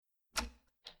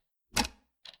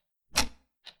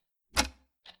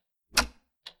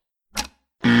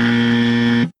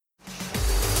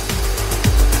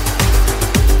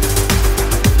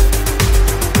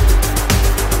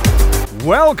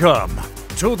Welcome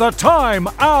to the Time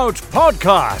Out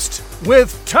Podcast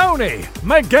with Tony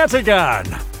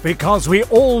McGettigan, because we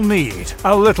all need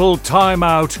a little time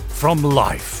out from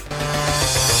life.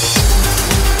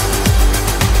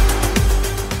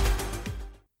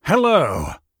 Hello,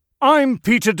 I'm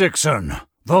Peter Dixon,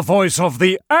 the voice of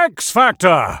the X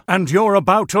Factor, and you're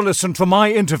about to listen to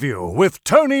my interview with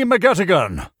Tony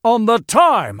McGettigan on the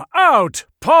Time Out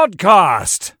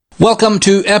Podcast. Welcome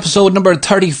to episode number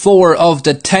 34 of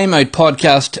the Time Out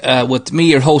Podcast with me,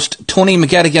 your host, Tony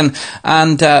McGettigan.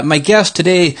 And my guest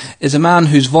today is a man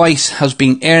whose voice has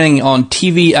been airing on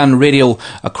TV and radio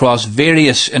across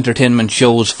various entertainment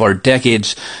shows for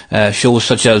decades. Shows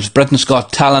such as Britain's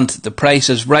Got Talent, The Price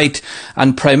is Right,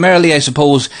 and primarily, I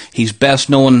suppose, he's best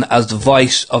known as the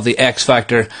voice of the X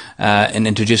Factor in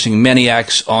introducing many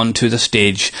acts onto the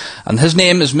stage. And his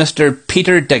name is Mr.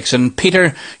 Peter Dixon.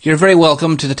 Peter, you're very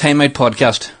welcome to the Time Out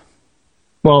Podcast.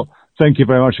 Well, thank you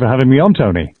very much for having me on,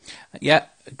 Tony. Yeah,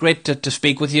 great to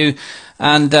speak with you.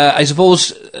 And I suppose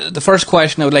the first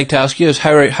question I would like to ask you is,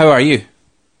 how are you?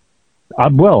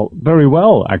 I'm well, very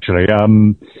well, actually.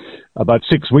 About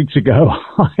 6 weeks ago,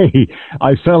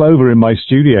 I fell over in my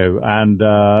studio and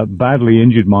badly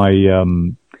injured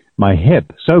my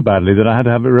hip, so badly that I had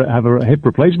to have a hip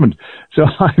replacement. So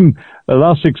the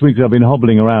last 6 weeks I've been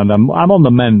hobbling around. I'm on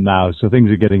the mend now, so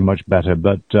things are getting much better.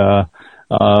 But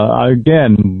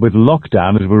again, with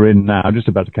lockdown as we're in now, just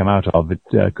about to come out of it,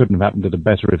 couldn't have happened at a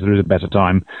better, if there is a better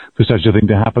time for such a thing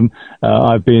to happen.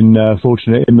 I've been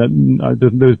fortunate in that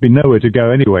there's been nowhere to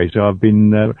go anyway, so I've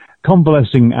been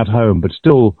convalescing at home, but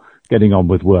still getting on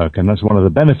with work. And that's one of the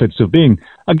benefits of being,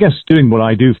 I guess, doing what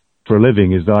I do for a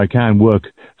living, is that I can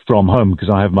work from home because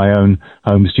I have my own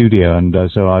home studio, and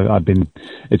so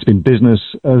it's been business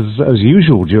as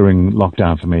usual during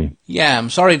lockdown for me. Yeah, I'm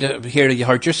sorry to hear that you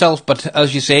hurt yourself, but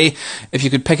as you say, if you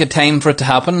could pick a time for it to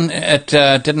happen, it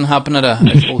didn't happen at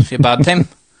a bad time.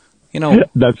 You know.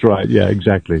 That's right. Yeah,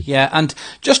 exactly. Yeah, and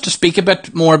just to speak a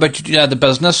bit more about the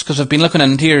business, because I've been looking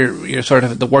into your sort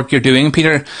of the work you're doing,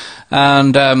 Peter,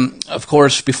 and of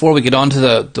course, before we get on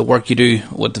to the work you do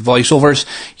with the voiceovers,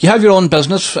 you have your own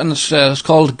business, and it's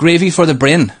called Gravy for the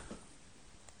Brain.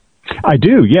 I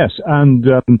do, yes, and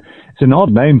it's an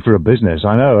odd name for a business.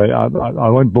 I know. I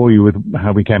won't bore you with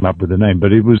how we came up with the name,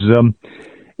 but it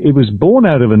was born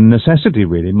out of a necessity,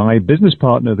 really. My business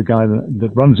partner, the guy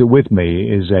that runs it with me,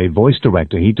 is a voice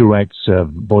director. He directs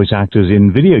voice actors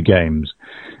in video games.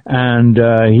 And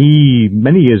he,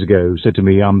 many years ago, said to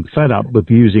me, I'm fed up with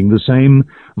using the same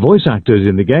voice actors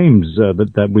in the games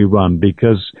that we run,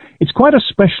 because it's quite a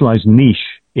specialized niche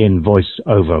in voice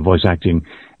acting,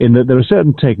 in that there are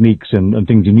certain techniques and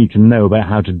things you need to know about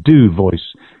how to do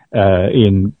voice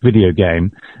in video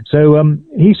game. So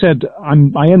he said,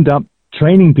 I end up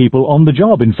training people on the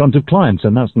job in front of clients,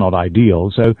 and that's not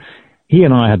ideal. So he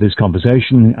and I had this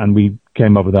conversation, and we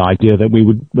came up with the idea that we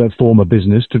would form a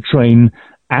business to train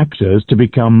actors to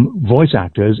become voice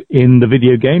actors in the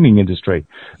video gaming industry.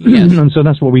 Yes. And so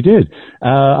that's what we did.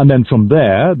 And then from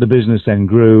there, the business then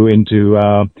grew into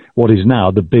what is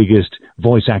now the biggest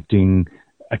voice acting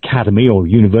academy or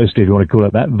university, if you want to call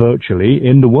it that, virtually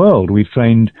in the world. We've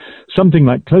trained something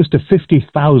like close to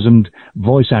 50,000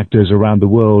 voice actors around the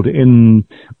world in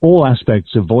all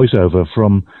aspects of voiceover,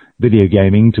 from video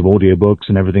gaming to audiobooks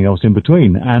and everything else in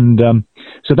between. And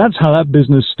so that's how that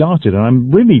business started. And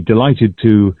I'm really delighted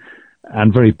to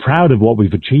and very proud of what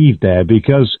we've achieved there,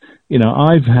 because, you know,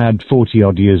 I've had 40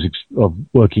 odd years of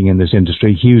working in this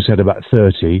industry. Hugh's had about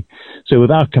 30. So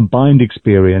with our combined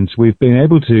experience, we've been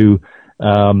able to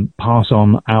pass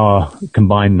on our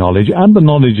combined knowledge and the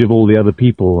knowledge of all the other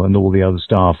people and all the other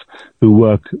staff who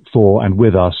work for and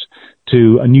with us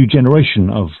to a new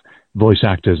generation of voice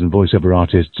actors and voiceover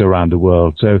artists around the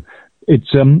world. So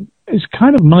it's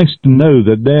kind of nice to know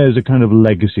that there's a kind of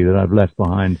legacy that I've left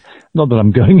behind. Not that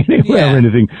I'm going anywhere or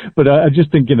anything, but I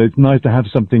just think, you know, it's nice to have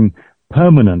something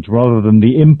permanent rather than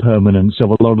the impermanence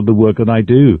of a lot of the work that I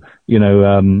do. You know,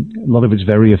 a lot of it's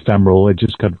very ephemeral. It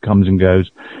just kind of comes and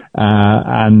goes,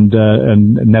 and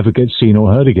never gets seen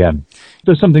or heard again.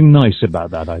 There's something nice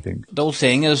about that, I think. The old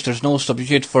saying is, there's no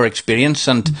substitute for experience,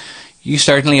 and you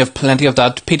certainly have plenty of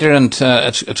that, Peter, and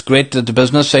it's great, the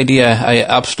business idea. I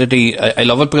absolutely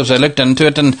love it, because I looked into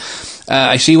it and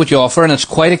I see what you offer, and it's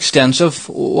quite extensive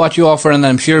what you offer, and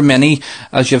I'm sure many,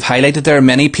 as you've highlighted there,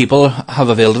 many people have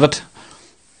availed of it.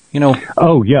 You know.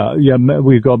 Oh, yeah.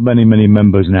 We've got many, many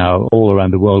members now all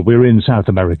around the world. We're in South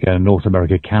America, North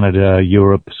America, Canada,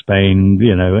 Europe, Spain,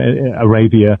 you know,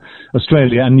 Arabia,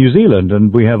 Australia, and New Zealand.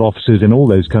 And we have offices in all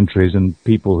those countries, and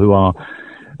people who are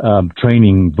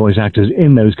training voice actors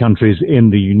in those countries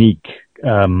in the unique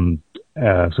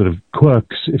sort of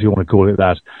quirks, if you want to call it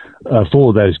that,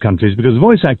 for those countries, because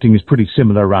voice acting is pretty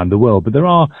similar around the world, but there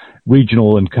are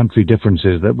regional and country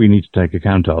differences that we need to take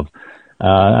account of.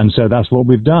 And so that's what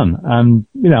we've done. And,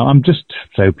 I'm just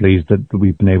so pleased that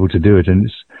we've been able to do it.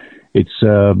 And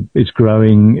it's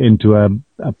growing into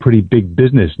a pretty big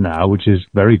business now, which is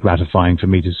very gratifying for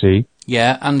me to see.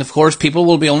 Yeah, and of course people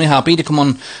will be only happy to come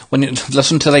on when you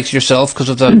listen to like yourself, because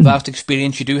of the vast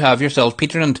experience you do have yourself,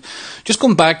 Peter. And just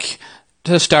going back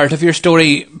to the start of your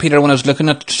story, Peter, when I was looking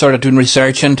at sort of doing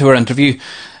research into our interview,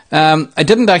 I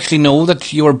didn't actually know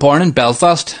that you were born in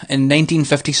Belfast in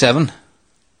 1957.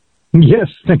 Yes,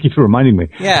 thank you for reminding me.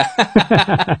 Yeah.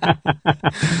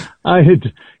 I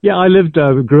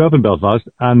grew up in Belfast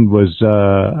and was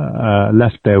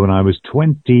left there when I was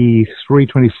 23,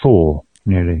 24,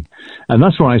 nearly. And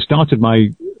that's where I started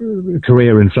my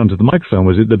career in front of the microphone,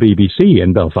 was at the BBC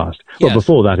in Belfast. Yes. Well,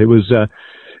 before that, it was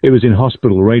in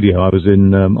hospital radio.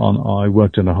 I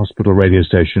worked in a hospital radio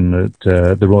station at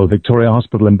the Royal Victoria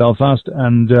Hospital in Belfast,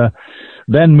 and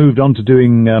then moved on to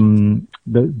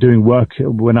doing work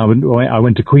when I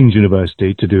went to Queen's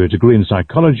University to do a degree in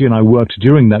psychology, and I worked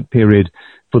during that period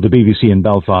for the BBC in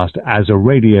Belfast as a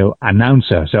radio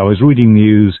announcer. So I was reading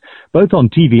news both on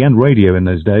TV and radio in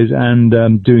those days,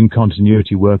 and doing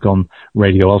continuity work on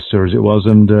Radio Ulster, as it was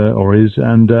and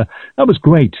that was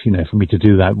great, for me to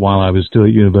do that while I was still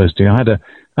at university. I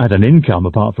had an income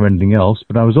apart from anything else,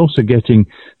 but I was also getting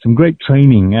some great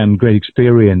training and great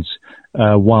experience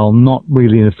while not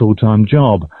really in a full-time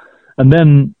job. And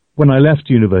then when I left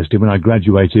university, when I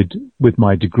graduated with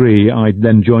my degree, I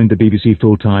then joined the BBC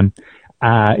full-time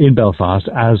in Belfast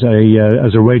as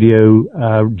a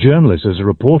radio journalist, as a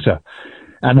reporter.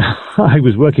 And I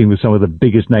was working with some of the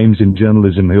biggest names in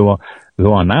journalism who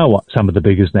are now some of the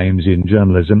biggest names in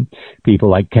journalism. People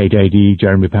like Kate Adie,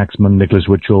 Jeremy Paxman, Nicholas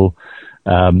Witchell,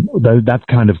 that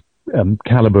kind of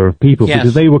caliber of people, yes.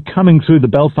 Because they were coming through the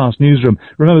Belfast newsroom.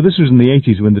 Remember, this was in the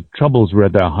 80s when the Troubles were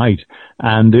at their height,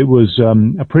 and it was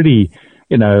a pretty,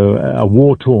 a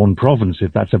war-torn province,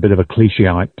 if that's a bit of a cliche,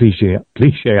 I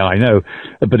know,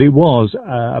 but it was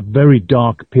a very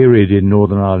dark period in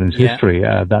Northern Ireland's history,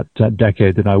 that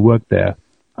decade that I worked there.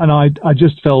 And I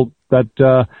just felt that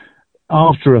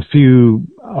after a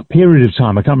period of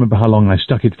time, I can't remember how long I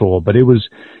stuck it for, but it was,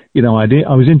 I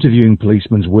was interviewing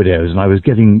policemen's widows, and I was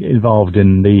getting involved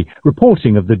in the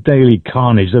reporting of the daily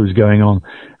carnage that was going on,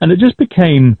 and it just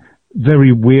became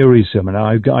very wearisome, and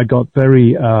I got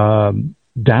very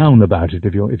down about it,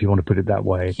 if you want to put it that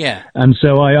way. Yeah. And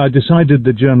so I decided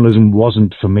that journalism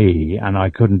wasn't for me, and I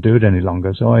couldn't do it any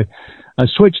longer. So I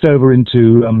switched over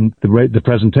into the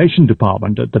presentation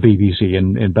department at the BBC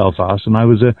in Belfast, and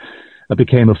I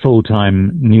became a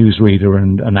full-time newsreader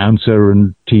and announcer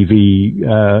and TV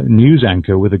news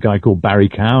anchor with a guy called Barry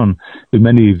Cowan, who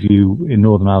many of you in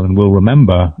Northern Ireland will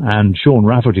remember, and Sean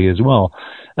Rafferty as well.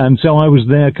 And so I was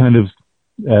their kind of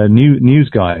news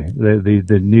guy,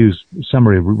 the news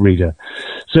summary reader.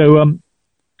 So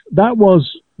that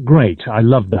was great. I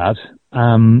loved that.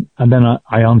 And then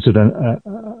I answered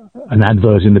an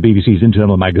advert in the BBC's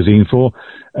internal magazine for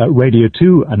Radio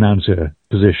 2 announcer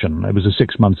position. It was a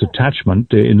 6 months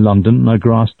attachment in London. I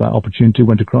grasped that opportunity,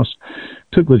 went across,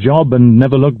 took the job, and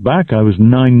never looked back. I was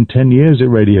 9-10 years at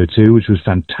Radio 2, which was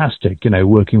fantastic,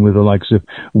 working with the likes of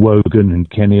Wogan and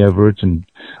Kenny Everett and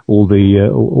all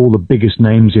the biggest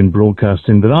names in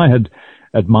broadcasting that I had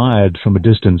admired from a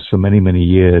distance for many, many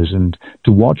years, and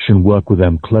to watch and work with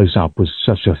them close up was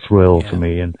such a thrill for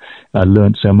me, and I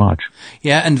learned so much.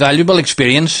 Yeah, invaluable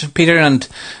experience, Peter, and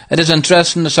it is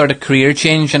interesting, the sort of career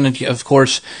change, and of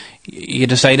course you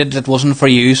decided it wasn't for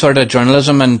you, sort of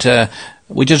journalism, and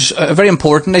which is very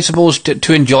important, I suppose,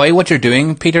 to enjoy what you're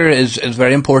doing, Peter, is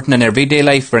very important in everyday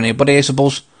life for anybody, I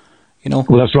suppose.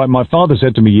 Well, that's right. My father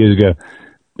said to me years ago,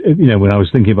 when I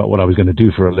was thinking about what I was going to do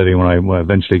for a living, when I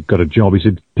eventually got a job, he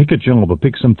said, pick a job or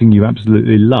pick something you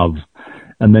absolutely love,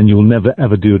 and then you'll never,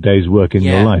 ever do a day's work in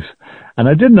your life. And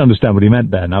I didn't understand what he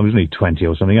meant then. I was only 20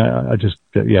 or something. I just,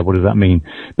 what does that mean?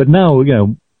 But now,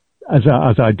 as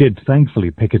I did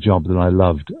thankfully pick a job that I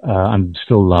loved, and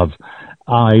still love,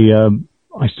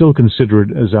 I still consider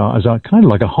it as a kind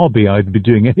of like a hobby I'd be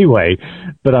doing anyway,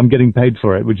 but I'm getting paid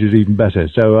for it, which is even better.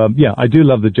 So, I do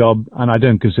love the job, and I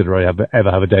don't consider I ever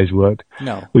have a day's work.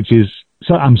 No. Which is,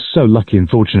 so I'm so lucky and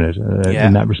fortunate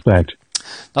in that respect.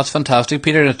 That's fantastic,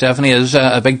 Peter. It definitely is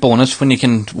a big bonus when you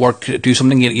can do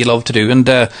something you love to do. And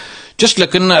just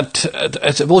looking at,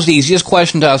 I suppose the easiest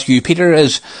question to ask you, Peter,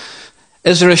 is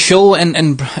there a show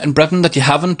in Britain that you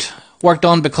haven't worked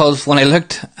on? Because when I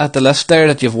looked at the list there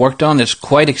that you've worked on, it's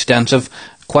quite extensive,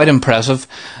 quite impressive,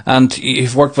 and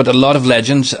you've worked with a lot of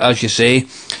legends, as you say.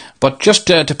 But just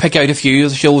to pick out a few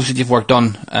of the shows that you've worked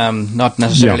on, not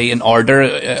necessarily in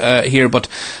order here, but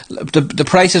the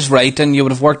Price is Right, and you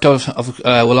would have worked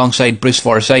alongside Bruce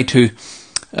Forsyth, who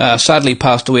sadly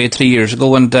passed away 3 years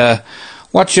ago. And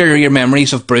what's your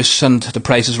memories of Bruce and The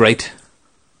Price is Right?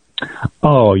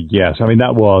 Oh yes, I mean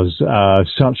that was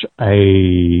such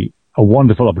a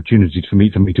wonderful opportunity for me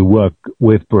to work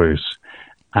with Bruce.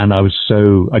 And I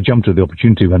jumped at the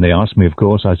opportunity when they asked me, of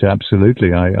course. I said,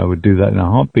 absolutely, I would do that in a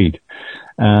heartbeat.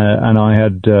 And I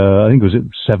had, I think it was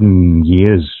 7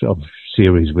 years of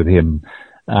series with him.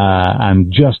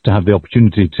 And just to have the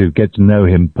opportunity to get to know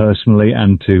him personally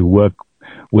and to work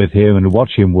with him and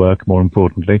watch him work, more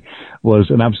importantly, was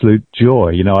an absolute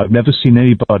joy. You know, I've never seen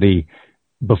anybody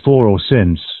before or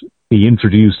since be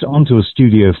introduced onto a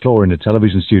studio floor in a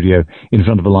television studio in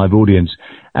front of a live audience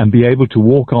and be able to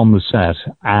walk on the set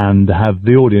and have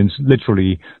the audience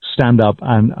literally stand up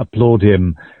and applaud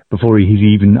him before he's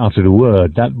even uttered a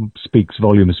word. That speaks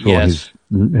volumes for his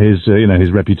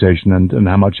reputation and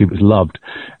how much he was loved.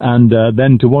 And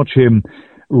then to watch him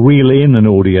reel in an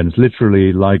audience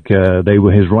literally like they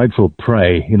were his rightful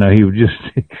prey. You know,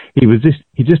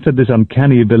 he just had this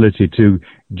uncanny ability to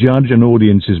judge an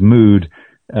audience's mood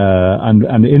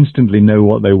and instantly know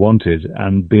what they wanted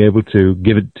and be able to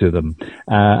give it to them,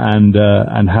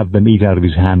 and have them eat out of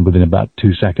his hand within about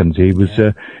 2 seconds.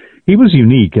 He was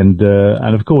unique, and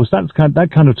of course that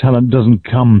kind of talent doesn't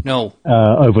come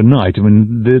overnight. I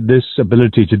mean, this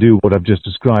ability to do what I've just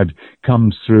described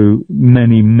comes through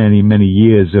many, many, many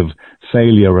years of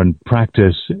failure and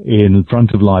practice in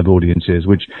front of live audiences,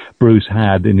 which Bruce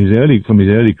had from his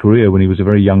early career when he was a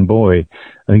very young boy.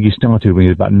 I think he started when he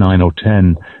was about 9 or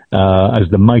 10 as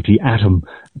the Mighty Atom,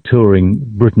 touring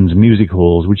Britain's music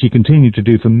halls, which he continued to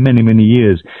do for many, many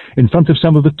years in front of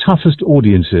some of the toughest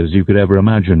audiences you could ever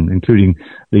imagine, including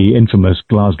the infamous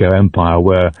Glasgow Empire,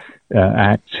 where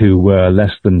acts who were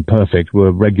less than perfect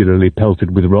were regularly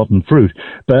pelted with rotten fruit.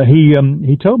 But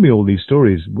he told me all these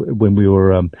stories when we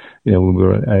were in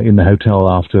the hotel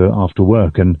after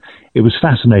work, and it was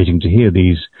fascinating to hear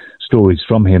these stories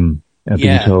from him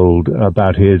being told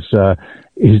about his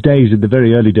days, at the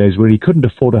very early days, where he couldn't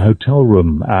afford a hotel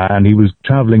room, and he was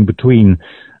traveling between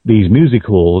these music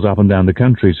halls up and down the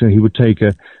country. So he would take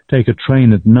a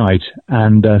train at night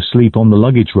and sleep on the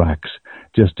luggage racks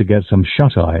just to get some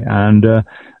shut eye. And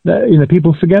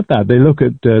people forget that. They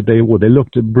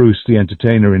looked at Bruce the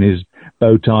entertainer in his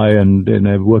bow tie and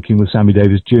working with Sammy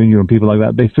Davis Jr. and people like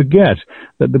that. They forget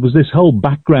that there was this whole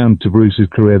background to Bruce's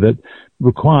career that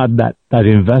required that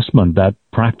investment, that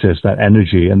practice, that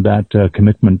energy, and that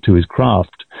commitment to his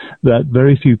craft that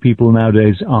very few people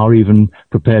nowadays are even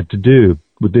prepared to do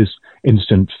with this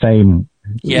instant fame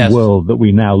world that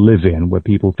we now live in, where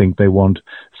people think they want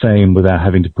fame without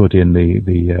having to put in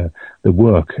the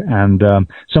work. And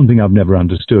something I've never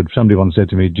understood. Somebody once said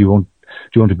to me, "Do you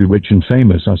want to be rich and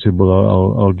famous?" I said, "Well,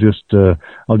 I'll just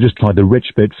try the rich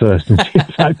bit first and see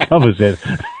if that covers it."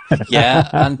 Yeah,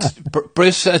 and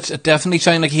Bruce, it definitely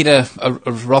sounded like he had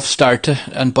a rough start,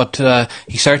 but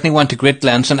he certainly went to great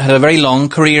lengths and had a very long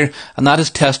career, and that is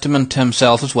testament to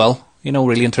himself as well. You know,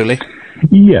 really and truly.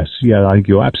 Yes, I think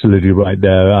you're absolutely right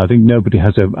there. I think nobody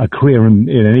has a career in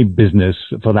any business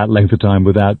for that length of time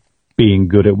without being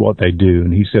good at what they do,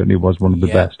 and he certainly was one of the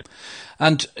best.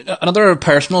 And another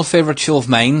personal favourite show of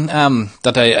mine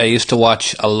that I used to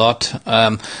watch a lot,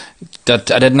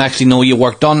 that I didn't actually know you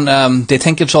worked on, They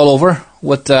Think It's All Over,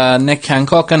 with Nick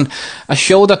Hancock, and a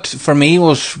show that for me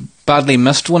was badly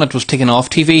missed when it was taken off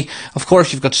TV. Of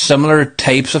course, you've got similar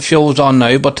types of shows on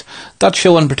now, but that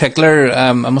show in particular,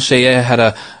 I must say I had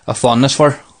a fondness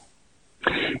for.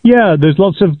 Yeah, there's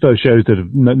lots of those shows that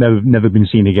have never been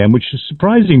seen again, which is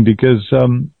surprising because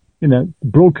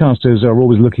broadcasters are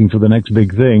always looking for the next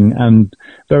big thing, and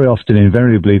very often,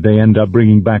 invariably, they end up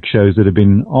bringing back shows that have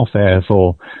been off air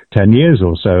for 10 years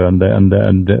or so, and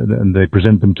they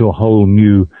present them to a whole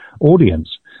new audience,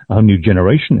 a whole new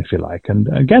generation, if you like. And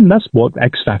again, that's what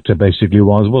X Factor basically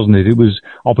was, wasn't it? It was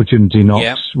Opportunity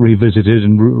Knocks revisited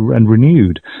and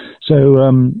renewed.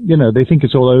 So, they think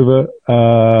it's all over.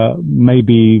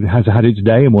 Maybe has had its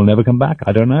day and will never come back.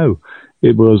 I don't know.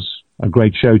 It was a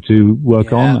great show to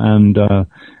work on, and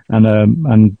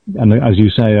as you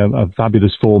say, a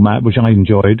fabulous format, which I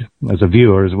enjoyed as a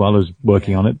viewer as well as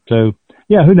working on it. So,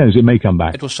 yeah, who knows? It may come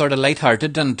back. It was sort of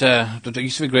light-hearted, and it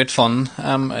used to be great fun.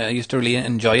 I used to really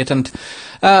enjoy it. And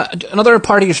another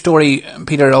part of your story,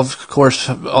 Peter, of course,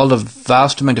 all the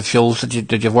vast amount of shows that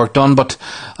you've worked on, but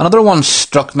another one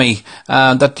struck me,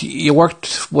 that you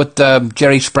worked with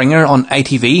Jerry Springer on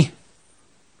ITV.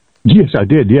 Yes, I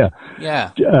did. Yeah.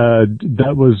 Yeah.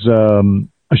 That was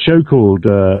a show called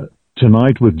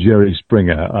Tonight with Jerry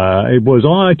Springer. It was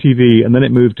on ITV, and then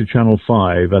it moved to Channel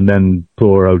 5, and then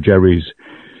poor old Jerry's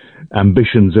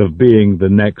ambitions of being the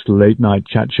next late-night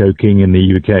chat show king in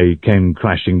the UK came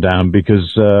crashing down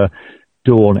because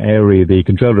Dawn Airy, the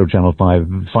controller of Channel 5,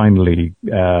 finally,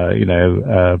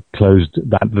 closed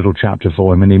that little chapter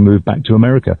for him, and he moved back to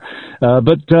America.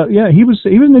 He was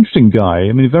an interesting guy.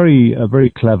 I mean, a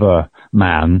very clever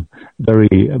man,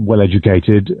 very well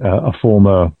educated, a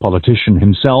former politician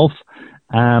himself,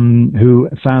 who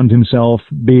found himself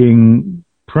being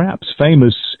perhaps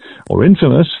famous or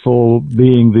infamous for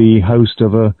being the host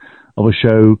of a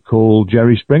show called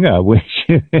Jerry Springer, which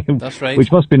that's right.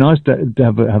 Which must be nice to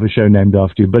have a show named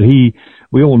after you. But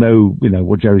we all know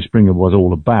what Jerry Springer was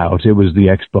all about. It was the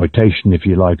exploitation, if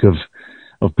you like,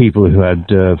 of people who had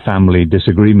family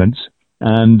disagreements,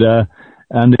 and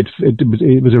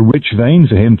it was a rich vein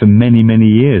for him for many, many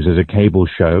years as a cable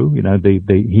show.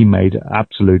 He made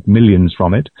absolute millions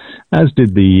from it, as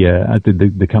did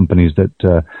the companies that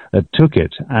took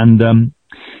it. And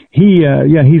he's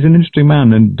an interesting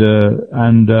man,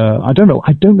 and I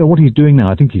don't know what he's doing now.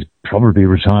 I think he's probably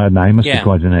retired now. He must be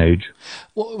quite an age.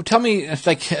 Well, tell me,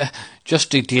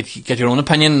 just to get your own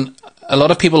opinion, a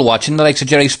lot of people watching the likes of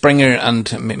Jerry Springer,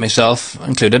 and myself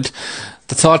included,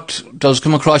 the thought does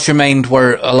come across your mind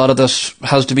where a lot of this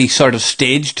has to be sort of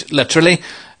staged, literally.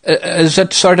 Is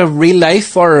it sort of real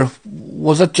life, or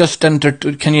was it just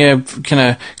can you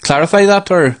clarify that,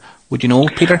 or would you know,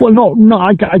 Peter? Well, no,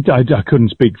 I couldn't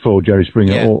speak for Jerry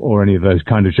Springer or any of those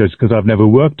kind of shows because I've never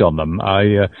worked on them.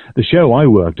 The show I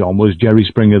worked on was Jerry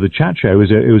Springer, the chat show.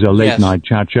 It was a late night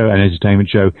chat show, an entertainment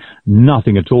show,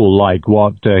 nothing at all like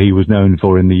what he was known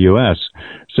for in the US.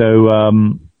 So,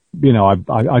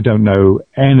 I don't know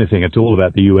anything at all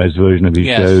about the US version of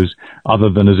these shows, other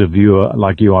than as a viewer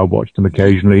like you, I watched them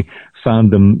occasionally,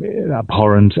 found them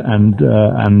abhorrent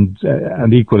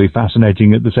and equally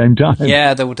fascinating at the same time.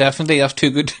 Yeah, they would definitely have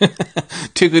two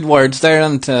good words there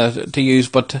and to use,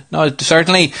 but no, it's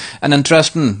certainly an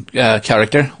interesting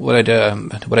character, without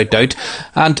doubt.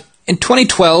 And in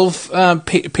 2012,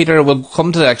 Peter, we'll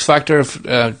come to the X Factor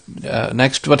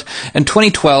next, but in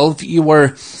 2012 you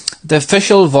were the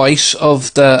official voice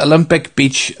of the Olympic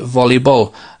beach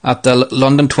volleyball at the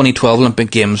London 2012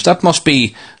 Olympic Games. That must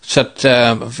be set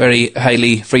very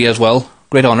highly for you as well.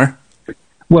 Great honour.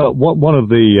 Well, one of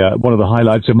the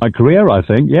highlights of my career, I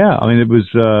think. Yeah, I mean, it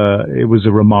was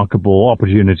a remarkable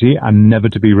opportunity and never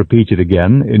to be repeated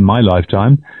again in my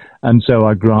lifetime, and so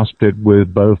I grasped it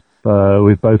with both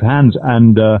hands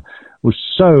and was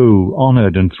so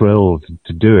honoured and thrilled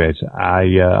to do it.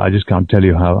 I just can't tell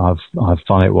you how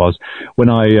fun it was. When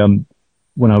I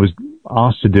was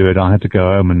asked to do it, I had to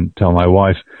go home and tell my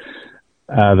wife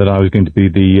that I was going to be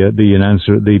the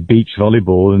announcer at the beach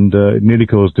volleyball, and it nearly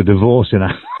caused a divorce in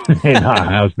our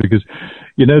house because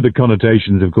the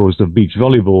connotations, of course, of beach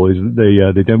volleyball is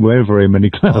that they don't wear very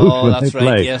many clothes when they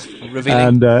play. Yes,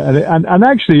 revealing. And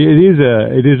actually,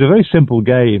 it is a very simple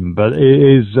game, but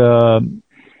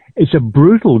it's a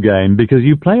brutal game because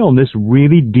you play on this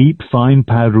really deep, fine,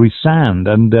 powdery sand,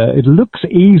 and it looks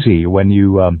easy when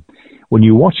you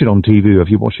watch it on TV or if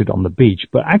you watch it on the beach.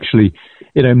 But actually,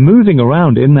 moving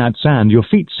around in that sand, your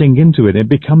feet sink into it. It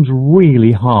becomes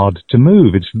really hard to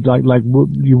move. It's like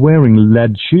you're wearing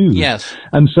lead shoes. Yes.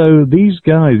 And so these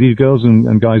girls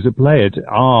and guys that play it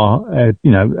are,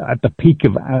 at the peak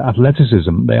of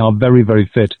athleticism. They are very, very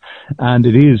fit, and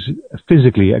it is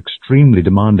physically extremely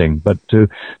demanding. But to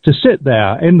sit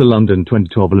there in the London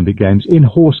 2012 Olympic Games in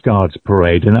Horse Guards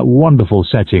Parade in that wonderful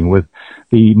setting with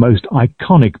the most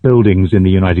iconic buildings in the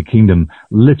United Kingdom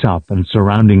lit up and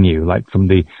surrounding you, like from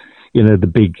the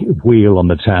big wheel on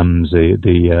the Thames,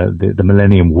 the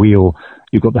Millennium Wheel.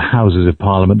 You've got the Houses of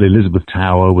Parliament, the Elizabeth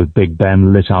Tower with Big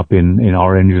Ben lit up in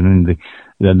orange, and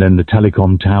then the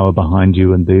Telecom Tower behind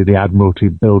you, and the Admiralty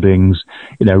buildings.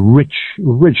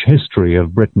 Rich history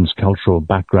of Britain's cultural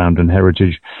background and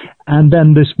heritage, and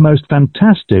then this most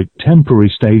fantastic temporary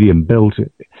stadium built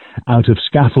out of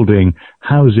scaffolding,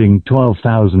 housing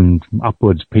 12,000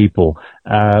 upwards people,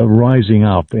 rising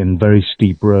up in very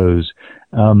steep rows.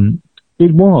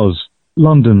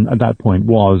 London at that point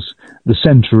was the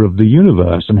centre of the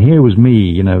universe, and here was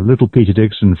me, little Peter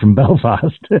Dixon from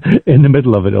Belfast in the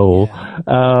middle of it all.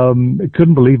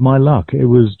 Couldn't believe my luck. It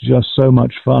was just so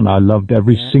much fun. I loved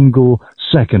every single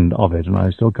second of it, and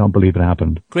I still can't believe it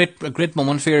happened. A great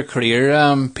moment for your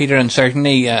career, Peter, and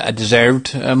certainly a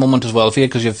deserved moment as well for you,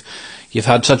 because you've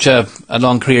had such a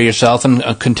long career yourself, and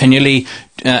continually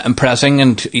impressing,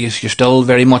 and you're still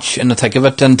very much in the thick of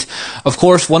it. And of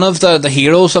course, one of the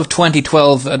heroes of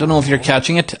 2012, I don't know if you're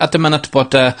catching it at the minute,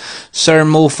 but Sir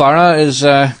Mo Farah is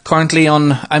currently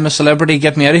on I'm a Celebrity,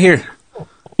 Get Me Out of Here.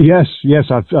 Yes,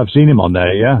 I've seen him on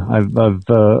there. Yeah,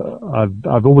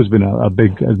 I've always been a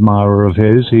big admirer of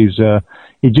his.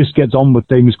 He just gets on with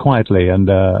things quietly, and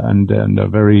a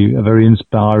very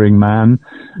inspiring man,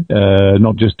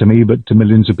 not just to me but to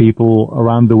millions of people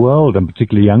around the world, and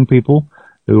particularly young people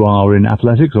who are in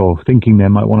athletics or thinking they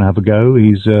might want to have a go.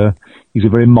 He's a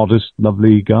very modest,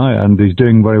 lovely guy, and he's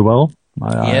doing very well.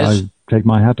 I take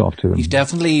my hat off to him. He's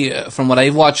definitely, from what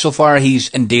I've watched so far,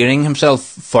 he's endearing himself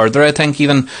further, I think,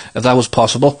 even if that was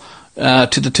possible,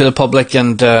 to the public,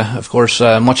 and of course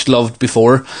much loved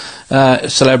before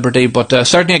Celebrity, but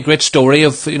certainly a great story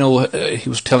of, he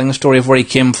was telling a story of where he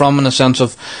came from, in a sense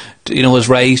of, his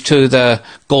rise to the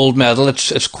gold medal.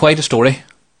 It's quite a story.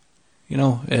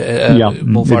 Mo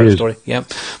Farah's story. Yeah.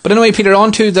 But anyway, Peter,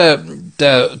 on to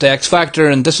the X Factor,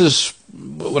 and this is,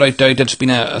 without doubt, it's been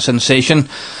a sensation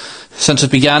since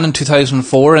it began in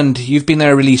 2004, and you've been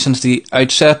there really since the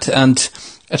outset, and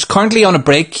it's currently on a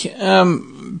break,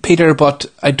 Peter, but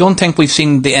I don't think we've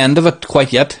seen the end of it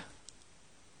quite yet.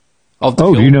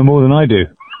 Do you know more than I do?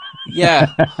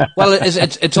 Yeah. Well,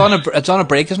 it's on a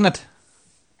break, isn't it?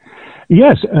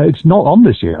 Yes, it's not on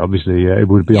this year. Obviously, it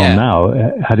would be on now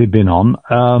had it been on.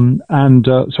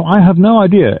 So I have no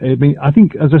idea. I mean, I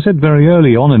think, as I said very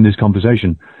early on in this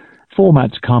conversation,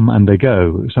 formats come and they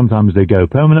go. Sometimes they go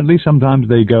permanently. Sometimes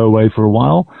they go away for a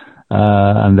while,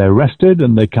 and they're rested,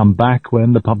 and they come back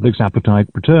when the public's appetite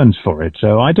returns for it.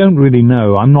 So I don't really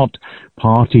know. I'm not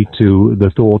party to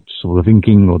the thoughts or the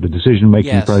thinking or the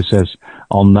decision-making process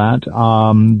on that.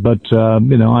 But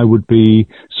I would be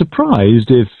surprised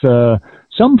if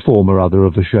some form or other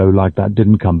of a show like that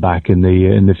didn't come back in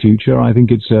the future. I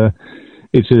think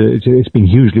it's been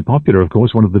hugely popular, of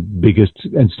course, one of the biggest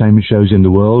entertainment shows in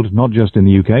the world, not just in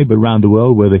the UK, but around the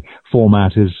world, where the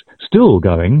format is still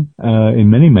going in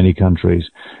many, many countries.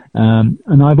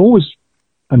 And I've always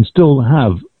and still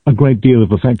have a great deal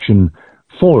of affection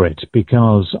for it,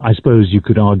 because I suppose you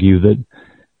could argue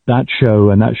that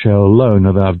show and that show alone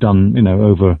that I've done,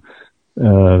 over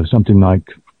something like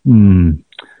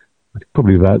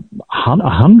probably about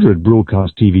 100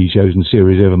 broadcast TV shows and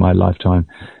series over my lifetime.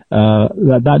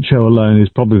 That show alone is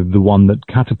probably the one that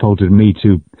catapulted me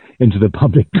into the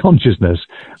public consciousness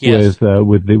with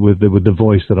the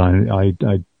voice that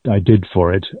I did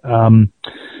for it.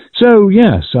 So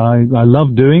yes, I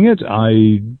love doing it.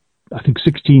 I think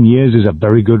 16 years is a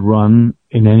very good run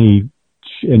in any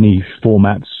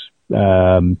formats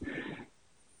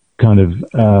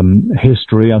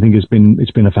history. I think it's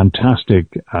been a fantastic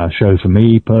show for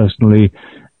me personally,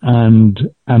 and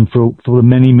for the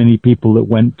many people that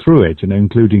went through it,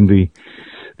 including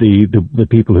the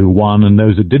people who won and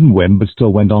those that didn't win but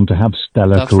still went on to have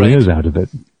stellar careers out of it.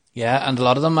 Yeah, and a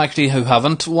lot of them actually who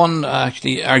haven't won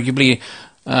arguably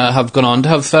have gone on to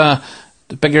have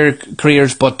bigger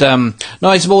careers, but no,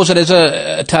 I suppose it is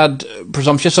a tad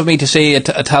presumptuous of me to say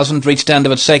it hasn't reached the end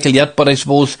of its cycle yet, but I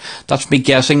suppose that's me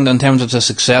guessing in terms of the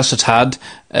success it's had.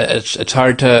 It's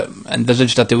hard to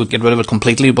envisage that they would get rid of it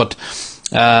completely, but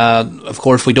of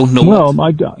course we don't know. Well,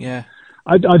 I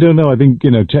don't know. I think,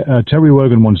 Terry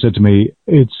Wogan once said to me,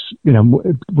 it's,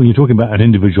 when you're talking about an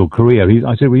individual career,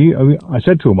 I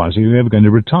said to him once, are you ever going to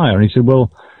retire? And he said,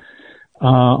 well,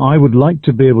 I would like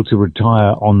to be able to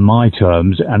retire on my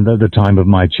terms and at the time of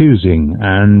my choosing.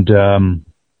 And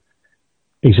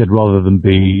he said, rather than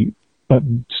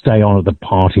stay on at the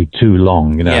party too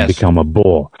long, and become a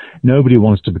bore. Nobody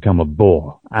wants to become a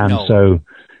bore. And so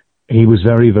he was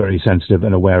very, very sensitive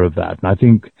and aware of that. And I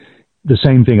think the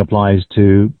same thing applies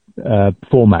to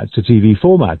formats, to TV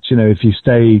formats. If you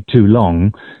stay too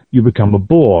long, you become a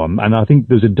bore. And I think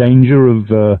there's a danger of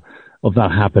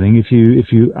that happening if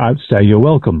you outstay your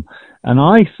welcome. And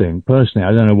I think personally,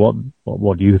 I don't know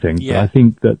what you think, but I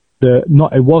think that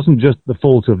it wasn't just the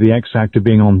fault of the X Factor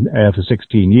being on air for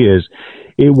 16 years.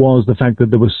 It was the fact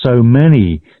that there were so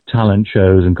many talent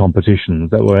shows and competitions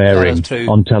that were airing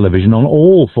on television, on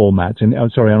all formats, on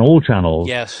all channels,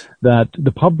 that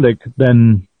the public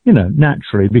then,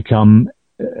 naturally become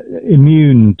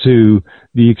immune to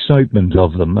the excitement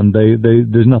of them, and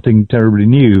there's nothing terribly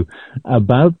new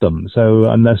about them. So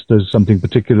unless there's something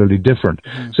particularly different.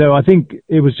 So I think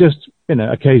it was just,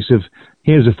 a case of,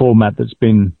 here's a format that's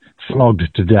been flogged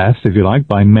to death, if you like,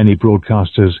 by many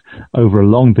broadcasters over a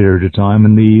long period of time,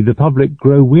 and the public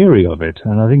grow weary of it.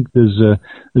 And I think there's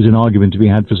an argument to be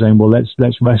had for saying, well,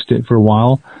 let's rest it for a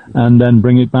while and then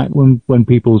bring it back when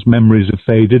people's memories have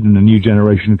faded and a new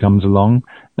generation comes along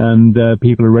and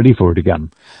people are ready for it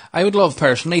again. I would love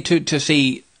personally to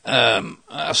see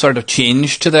a sort of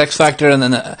change to the X Factor, and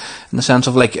in the sense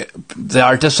of like the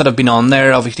artists that have been on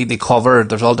there. Obviously,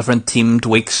 there's all different themed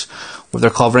weeks where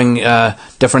they're covering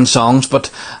different songs.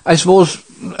 But I suppose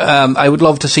I would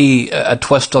love to see a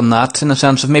twist on that, in the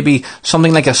sense of maybe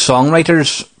something like a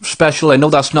songwriters special. I know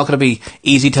that's not going to be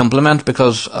easy to implement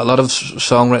because a lot of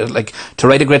songwriters, like, to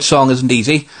write a great song isn't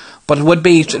easy. But it would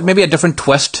be maybe a different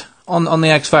twist on the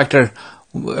X Factor.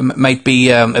 Might be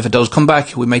if it does come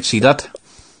back, we might see that.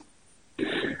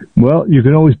 Well, you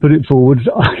can always put it forward.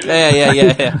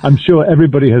 Yeah. I'm sure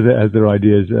everybody has their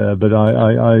ideas, but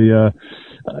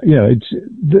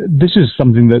this is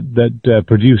something that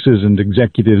producers and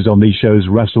executives on these shows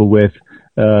wrestle with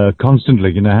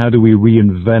constantly. You know, how do we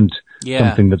reinvent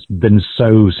something that's been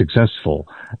so successful?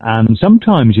 And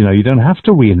sometimes, you know, you don't have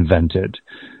to reinvent it.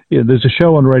 You know, there's a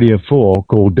show on Radio 4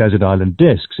 called Desert Island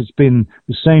Discs. It's been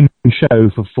the same show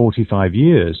for 45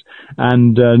 years,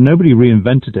 and nobody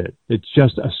reinvented it. It's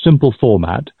just a simple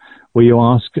format where you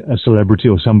ask a celebrity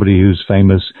or somebody who's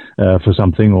famous for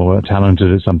something or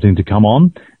talented at something to come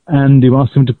on, and you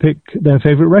ask them to pick their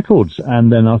favorite records and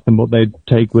then ask them what they'd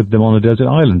take with them on a desert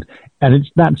island. And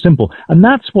it's that simple. And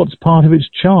that's what's part of its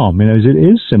charm, you know, is it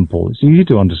is simple. It's easy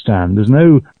to understand. There's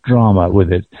no drama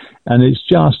with it. And it's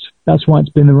just, that's why it's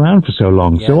been around for so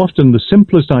long. Yeah. So often the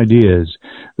simplest ideas,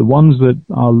 the ones that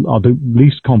are the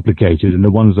least complicated and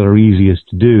the ones that are easiest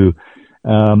to do,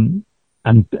 and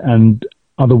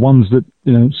are the ones that,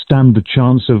 you know, stand the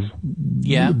chance of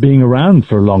being around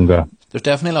for longer. There's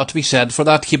definitely a lot to be said for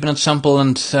that, keeping it simple.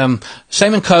 And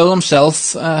Simon Cowell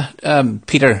himself,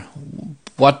 Peter,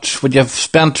 what would you have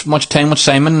spent much time with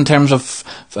Simon in terms of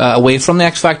away from the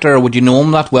X Factor, or would you know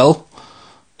him that well?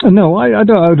 No, I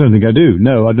don't think I do.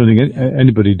 No, I don't think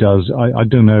anybody does. I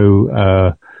don't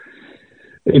know.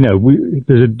 You know,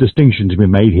 there's a distinction to be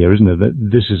made here, isn't there? That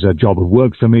this is a job of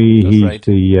work for me. That's he's right.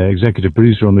 The executive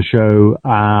producer on the show.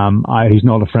 He's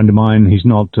not a friend of mine. He's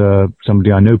not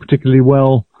somebody I know particularly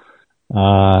well.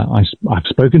 I've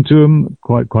spoken to him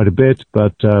quite a bit,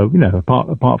 but you know,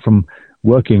 apart from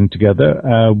working together,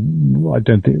 I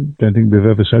don't think we've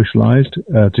ever socialized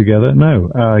together.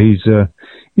 No, he's a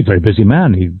very busy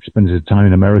man. He spends his time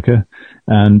in America,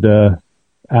 and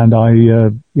I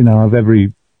you know, have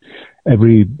every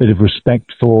bit of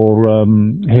respect for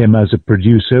him as a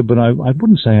producer, but I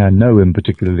wouldn't say I know him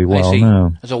particularly well. I see.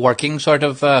 No, as a working sort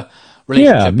of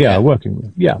relationship. Yeah,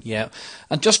 working. Yeah.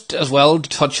 And just as well to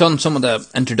touch on some of the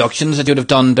introductions that you would have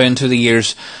done down through the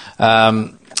years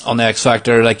on the X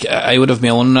Factor. Like, I would have my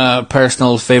own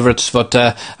personal favourites, but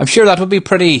I'm sure that would be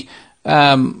pretty.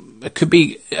 It could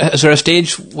be. Is there a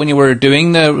stage when you were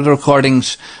doing the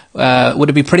recordings? Would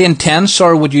it be pretty intense,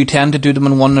 or would you tend to do them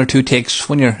in one or two takes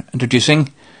when you're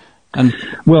introducing? And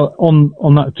well,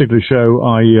 on that particular show,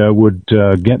 I would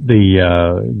get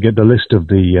the list of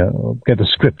get the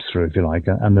script through, if you like,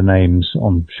 and the names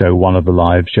on show one of the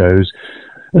live shows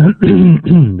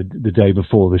the day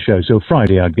before the show. So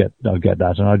Friday, I'd get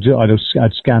that, and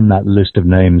I'd scan that list of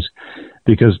names,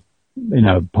 because, you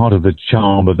know, part of the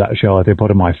charm of that show, I think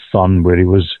part of my fun really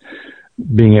was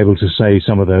being able to say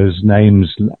some of those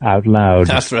names out loud.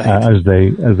 That's right. As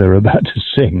they're about to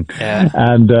sing. Yeah.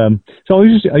 And so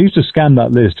I used to scan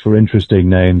that list for interesting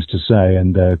names to say,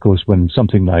 and of course when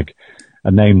something like a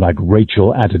name like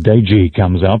Rachel Adedeji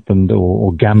comes up,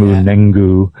 or Gamu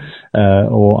Nengu,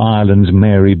 or Ireland's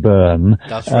Mary Byrne.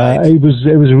 That's right. It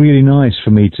was really nice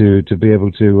for me to be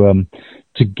able to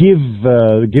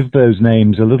give those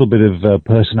names a little bit of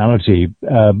personality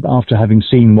after having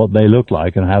seen what they look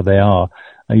like and how they are.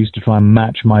 I used to try and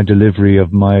match my delivery of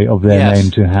their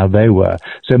name to how they were.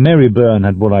 So Mary Byrne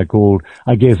had what I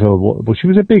gave her, well, she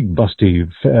was a big busty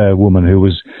woman who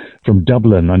was from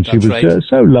Dublin, and she was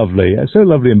so lovely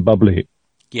and bubbly.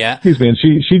 Yeah. Excuse me, and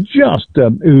she just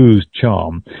oozed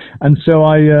charm. And so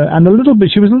and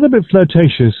she was a little bit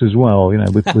flirtatious as well, you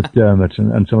know, with Dermot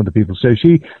and some of the people. So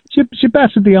she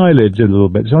batted the eyelids a little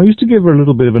bit. So I used to give her a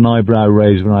little bit of an eyebrow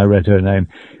raise when I read her name,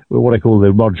 what I call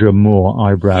the Roger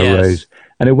Moore eyebrow raise.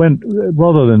 And it went,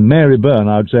 rather than Mary Byrne,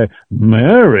 I would say,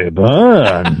 Mary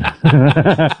Byrne.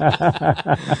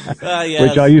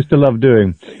 Which I used to love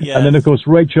doing. Yes. And then, of course,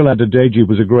 Rachel Adedeji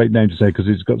was a great name to say because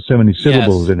it's got so many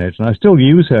syllables in it. And I still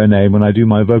use her name when I do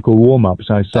my vocal warm-ups.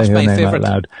 I say her name out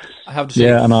loud. I have to say.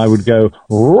 Yeah, and I would go,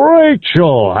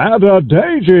 Rachel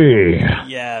Haddadaiji.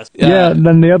 Yes. Yeah, and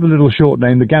then the other little short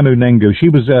name, the Gamu Nengu, she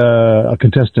was a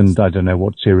contestant. I don't know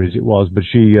what series it was, but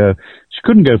she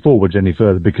couldn't go forwards any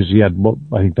further because she had what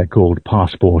I think they're called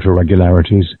passport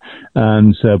irregularities.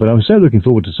 And so, but I was so looking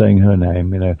forward to saying her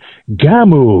name,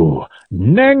 Gamu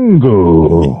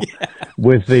Nengu. Yeah.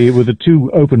 With the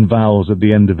two open vowels at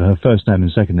the end of her first name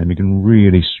and second name, you can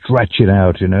really stretch it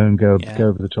out, and go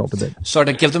over the top of it. Sort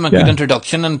of give them a good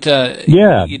introduction, and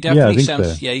you definitely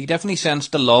sense, so. You definitely sense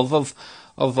the love of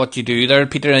what you do there,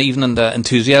 Peter, even in the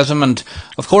enthusiasm, and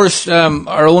of course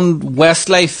our own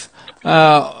Westlife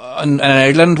in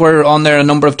Ireland were on there a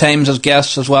number of times as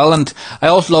guests as well, and I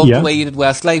also loved the way you did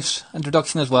Westlife's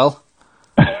introduction as well.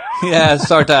 Yeah,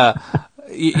 sort of.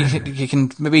 You can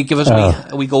maybe give us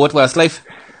a wee go at Westlife.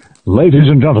 Ladies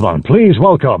and gentlemen, please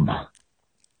welcome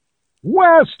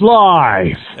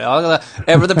Westlife. Yeah,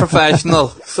 ever the professional.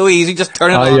 So easy, just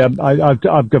turn it on. I've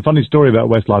got a funny story about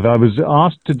Westlife. I was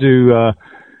asked to do I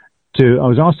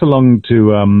was asked along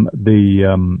to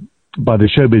by the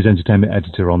Showbiz Entertainment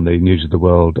editor on the News of the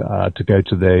World to go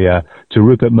to to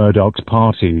Rupert Murdoch's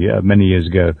party many years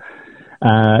ago.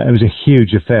 It was a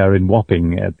huge affair in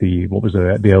Wapping at the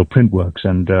old Printworks,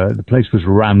 and the place was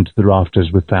rammed to the rafters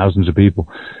with thousands of people.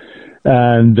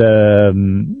 And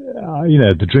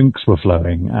the drinks were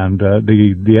flowing, and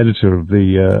the editor of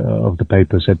the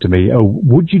paper said to me, "Oh,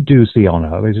 would you do us the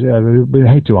honour? We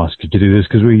hate to ask you to do this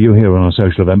because you're here on a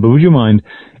social event, but would you mind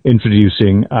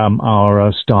introducing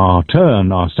our star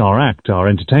turn, our star act, our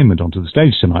entertainment onto the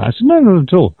stage tonight?" I said, "No, not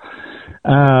at all."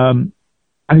 And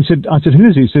I said, "Who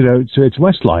is he?" He said, "Oh, it's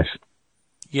Westlife."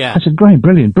 Yeah. I said, "Great,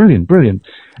 brilliant."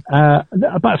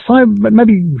 About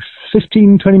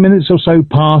 15, 20 minutes or so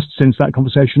passed since that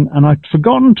conversation, and I'd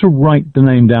forgotten to write the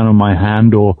name down on my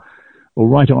hand or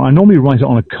write it. I normally write it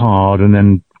on a card and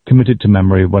then commit it to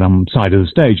memory when I'm side of the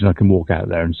stage and I can walk out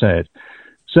there and say it.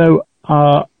 So,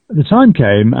 the time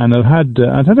came, and I'd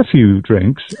had a few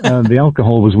drinks, and the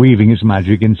alcohol was weaving its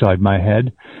magic inside my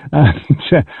head.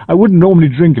 I wouldn't normally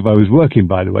drink if I was working,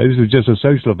 by the way. This was just a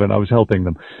social event. I was helping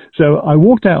them. So I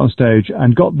walked out on stage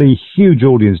and got the huge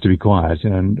audience to be quiet,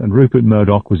 and Rupert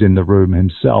Murdoch was in the room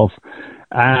himself.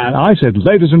 And I said,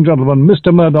 "Ladies and gentlemen,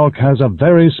 Mr. Murdoch has a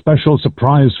very special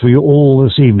surprise for you all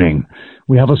this evening.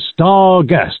 We have a star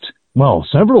guest. Well,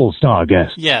 several star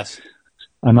guests." Yes.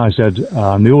 And I said,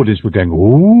 and the audience were going,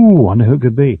 "Ooh, I wonder who it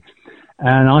could be."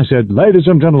 And I said, "Ladies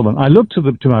and gentlemen," I looked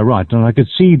to my right, and I could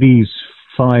see these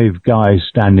 5 guys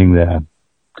standing there,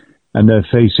 and their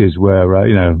faces were,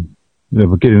 they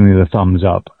were giving me the thumbs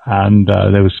up, and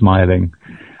they were smiling.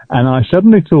 And I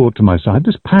suddenly thought to myself, I had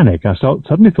this panic. I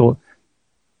suddenly thought,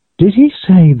 did he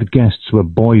say the guests were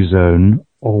Boyzone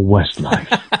or Westlife?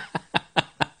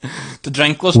 The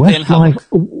drink was playing havoc.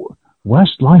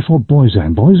 Westlife or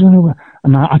Boyzone? Boyzone?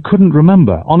 And I couldn't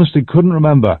remember. Honestly, couldn't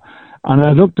remember. And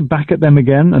I looked back at them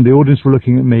again, and the audience were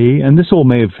looking at me. And this all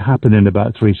may have happened in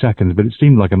about 3 seconds, but it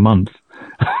seemed like a month.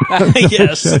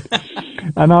 Yes.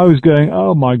 And I was going,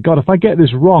 "Oh my God, if I get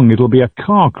this wrong, it'll be a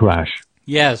car crash."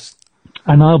 Yes.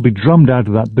 And I'll be drummed out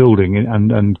of that building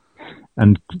and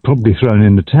probably thrown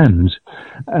in the Thames.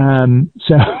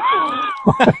 So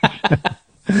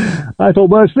I thought,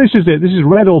 well, this is it. This is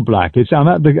red or black. I'm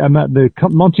at the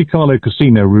Monte Carlo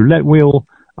Casino roulette wheel.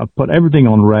 I've put everything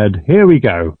on red. Here we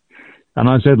go. And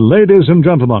I said, "Ladies and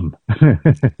gentlemen,"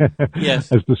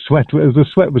 yes, as the sweat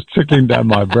was trickling down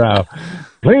my brow,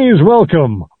 "please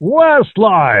welcome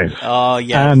Westlife." Oh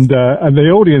yes. And the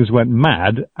audience went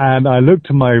mad, and I looked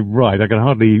to my right. I could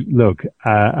hardly look,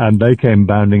 and they came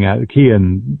bounding out.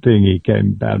 Kian Thingy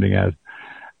came bounding out,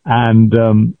 and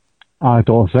I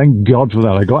thought, thank God for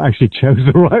that. I actually chose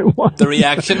the right one. The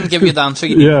reaction give you the answer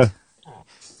you need.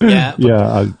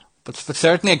 Yeah. But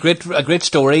certainly a great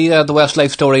story. The Westlife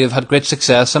story. You've had great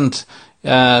success, and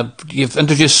you've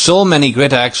introduced so many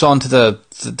great acts onto the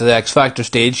X Factor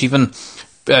stage. Even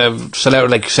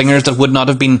like singers that would not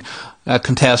have been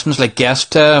contestants, like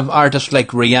guest artists like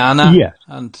Rihanna. Yeah.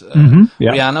 And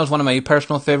Rihanna is one of my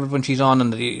personal favourites when she's on,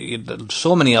 and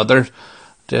so many other.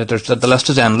 The list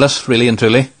is endless, really and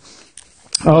truly.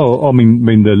 Oh, I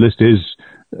mean, the list is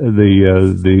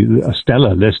a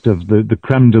stellar list of the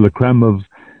creme de la creme of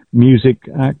music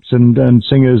acts and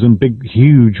singers and big,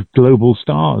 huge global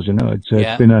stars.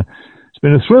 It's been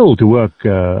a thrill to work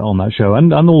on that show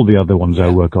and all the other ones I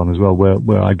work on as well,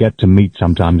 where I get to meet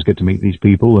these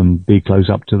people and be close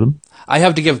up to them. I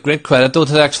have to give great credit though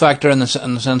to the X Factor in the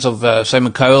sense of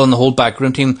Simon Cowell and the whole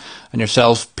backroom team and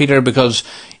yourself, Peter, because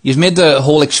you've made the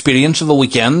whole experience of a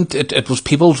weekend. It was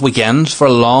people's weekends for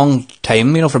a long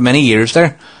time, for many years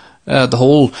there.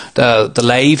 the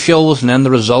live shows and then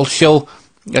the results show.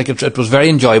 Like it was very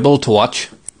enjoyable to watch,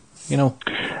 you know.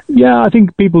 Yeah, I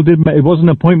think people did. It was an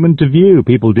appointment to view.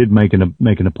 People did make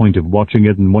a point of watching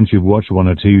it, and once you've watched one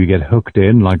or two, you get hooked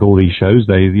in. Like all these shows,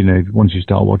 once you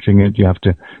start watching it, you have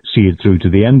to see it through to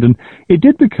the end. And it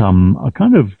did become a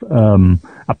kind of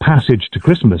a passage to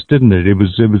Christmas, didn't it? It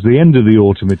was the end of the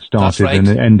autumn. It started and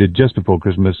it ended just before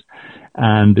Christmas,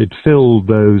 and it filled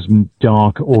those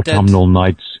dark autumnal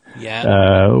nights.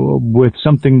 With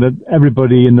something that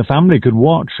everybody in the family could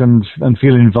watch and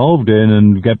feel involved in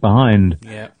and get behind.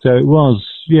 Yeah. So it was,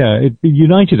 it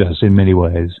united us in many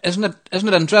ways. Isn't it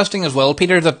interesting as well,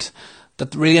 Peter, that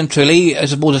really and truly, I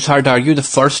suppose it's hard to argue,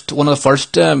 one of the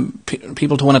first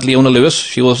people to win it, Leona Lewis.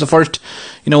 She was the first,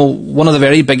 one of the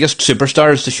very biggest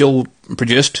superstars the show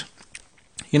produced.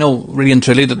 Really and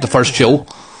truly, the first show.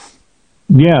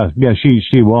 Yeah,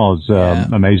 she was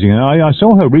amazing. And I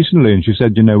saw her recently, and she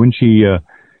said, when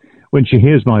she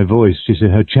hears my voice, she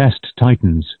said her chest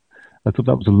tightens. I thought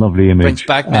that was a lovely image. Brings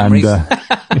back memories.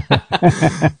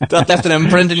 That left an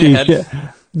imprint in your head.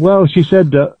 She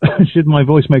said my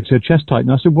voice makes her chest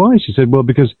tighten. I said, why? She said, well,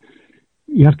 because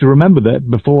you have to remember that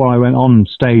before I went on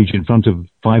stage in front of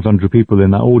 500 people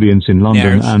in that audience in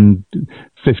London and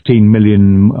 15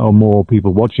 million or more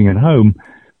people watching at home,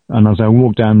 and as I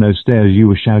walked down those stairs, you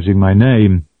were shouting my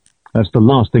name. That's the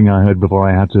last thing I heard before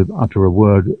I had to utter a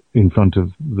word in front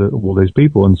of all those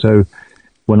people. And so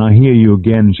when I hear you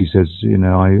again, she says,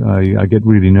 I get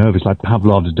really nervous, like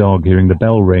Pavlov's dog hearing the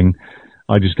bell ring.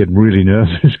 I just get really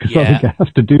nervous because I think I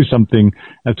have to do something,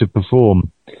 I have to perform.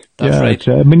 That's right.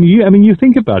 You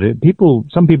think about it.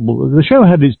 Some people, the show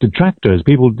had its detractors.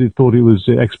 People thought it was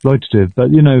exploitative,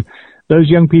 but those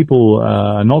young people,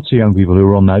 not so young people who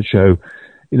were on that show,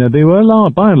 they were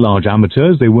by and large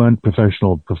amateurs. They weren't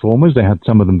professional performers. They had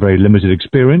some of them very limited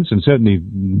experience and certainly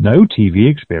no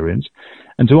TV experience.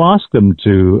 And to ask them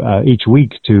to each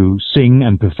week to sing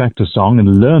and perfect a song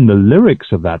and learn the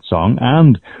lyrics of that song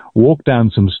and walk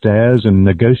down some stairs and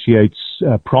negotiate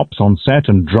props on set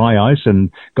and dry ice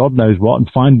and God knows what and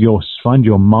find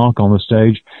your mark on the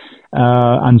stage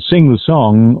and sing the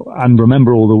song and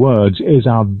remember all the words is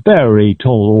a very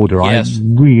tall order. Yes. I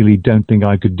really don't think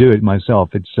I could do it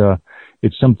myself.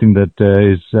 It's something that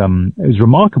is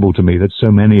remarkable to me that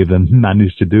so many of them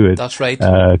manage to do it. That's right.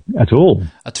 At all.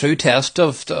 A true test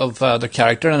of their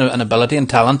character and ability and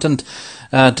talent, and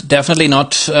definitely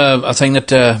not a thing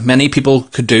that many people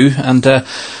could do. And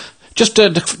just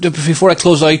before I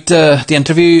close out the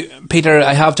interview, Peter,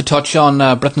 I have to touch on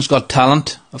Britain's Got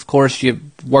Talent. Of course, you've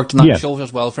worked on that show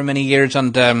as well for many years,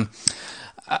 and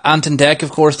Ant and Dec,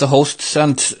 of course, the hosts,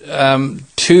 and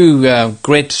two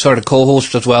great sort of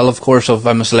co-hosts as well, of course, of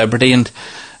I'm a Celebrity. And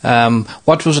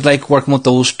what was it like working with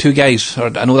those two guys?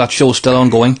 I know that show's still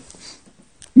ongoing.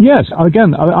 Yes,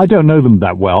 again, I don't know them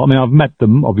that well. I mean, I've met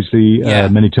them, obviously,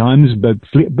 many times, but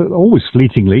always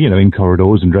fleetingly, in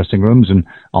corridors and dressing rooms and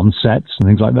on sets and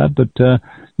things like that, but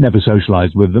never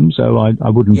socialized with them, so I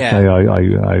wouldn't say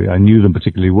I knew them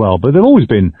particularly well. But they've always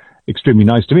been extremely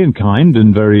nice to me and kind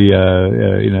and very,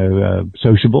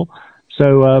 sociable.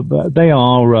 So they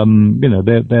are,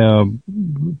 they're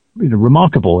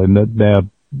remarkable in that their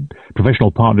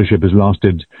professional partnership has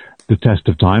lasted the test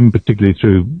of time, particularly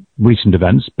through recent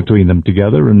events between them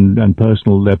together and their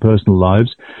personal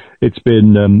lives. It's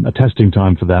been a testing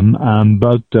time for them,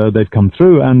 but they've come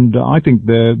through, and I think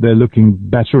they're looking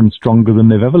better and stronger than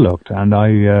they've ever looked. And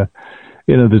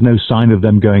there's no sign of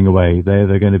them going away.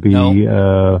 They're going to be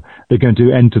they're going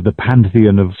to enter the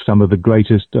pantheon of some of the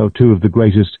greatest, or two of the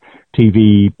greatest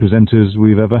TV presenters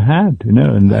we've ever had,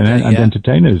 and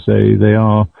entertainers. They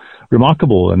are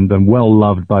remarkable and well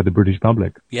loved by the British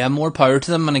public. Yeah, more power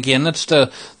to them. And again, it's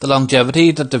the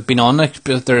longevity that they've been on.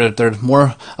 They're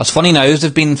more as funny now as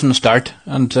they've been from the start,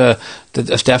 and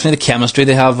it's definitely the chemistry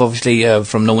they have, obviously,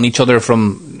 from knowing each other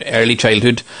from early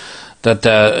childhood. That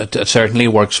it certainly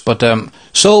works. But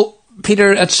so,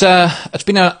 Peter, it's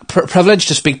been a privilege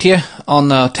to speak to you on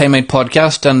the Time Out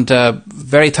podcast, and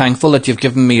very thankful that you've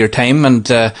given me your time, and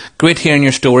great hearing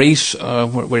your stories.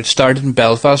 We started in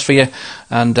Belfast for you,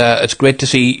 and it's great to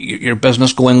see your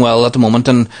business going well at the moment,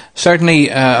 and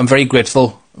certainly I'm very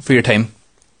grateful for your time.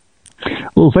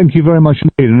 Well, thank you very much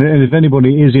indeed. And if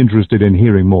anybody is interested in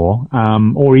hearing more,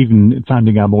 or even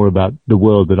finding out more about the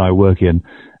world that I work in,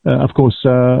 of course,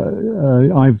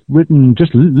 I've written,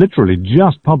 literally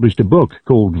published a book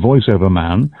called Voiceover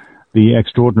Man, The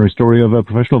Extraordinary Story of a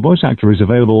Professional Voice Actor. Is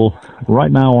available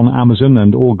right now on Amazon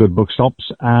and all good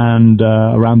bookstops and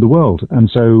around the world. And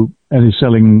so and is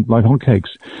selling like hotcakes.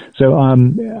 So,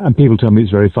 and people tell me it's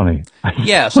very funny.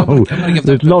 Yeah, so I'm gonna give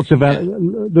there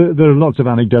are lots of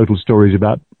anecdotal stories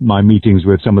about my meetings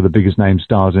with some of the biggest name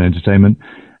stars in entertainment.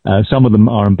 Some of them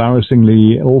are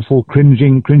embarrassingly awful,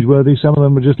 cringeworthy. Some of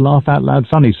them are just laugh out loud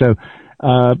funny. So,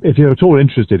 if you're at all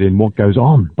interested in what goes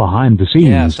on behind the scenes,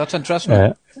 yes, that's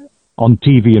interesting. On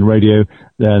TV and radio,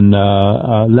 then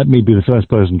let me be the first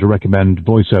person to recommend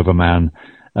Voiceover Man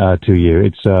to you.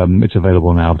 It's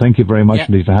available now. Thank you very much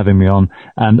indeed for having me on,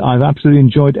 and I've absolutely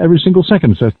enjoyed every single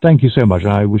second. So thank you so much.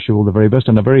 I wish you all the very best,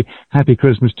 and a very happy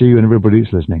Christmas to you and everybody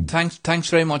that's listening.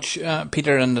 Thanks very much,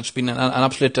 Peter, and it's been an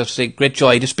absolute great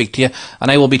joy to speak to you.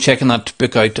 And I will be checking that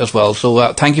book out as well.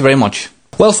 So thank you very much.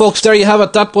 Well, folks, there you have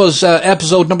it. That was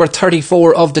episode number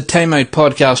 34 of the Time Out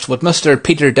podcast with Mr.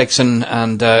 Peter Dixon,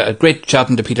 and a great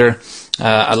chatting to Peter,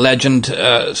 a legend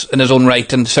in his own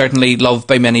right, and certainly loved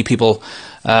by many people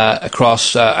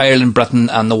across Ireland, Britain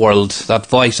and the world. That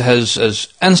voice of his is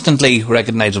instantly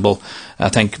recognisable. I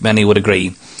think many would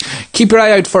agree. Keep your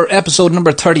eye out for episode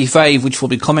number 35, which will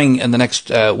be coming in the next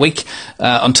week.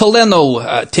 Until then,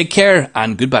 though, take care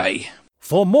and goodbye.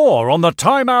 For more on the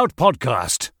Time Out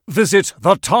podcast, visit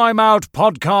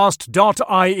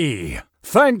thetimeoutpodcast.ie.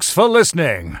 Thanks for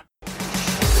listening.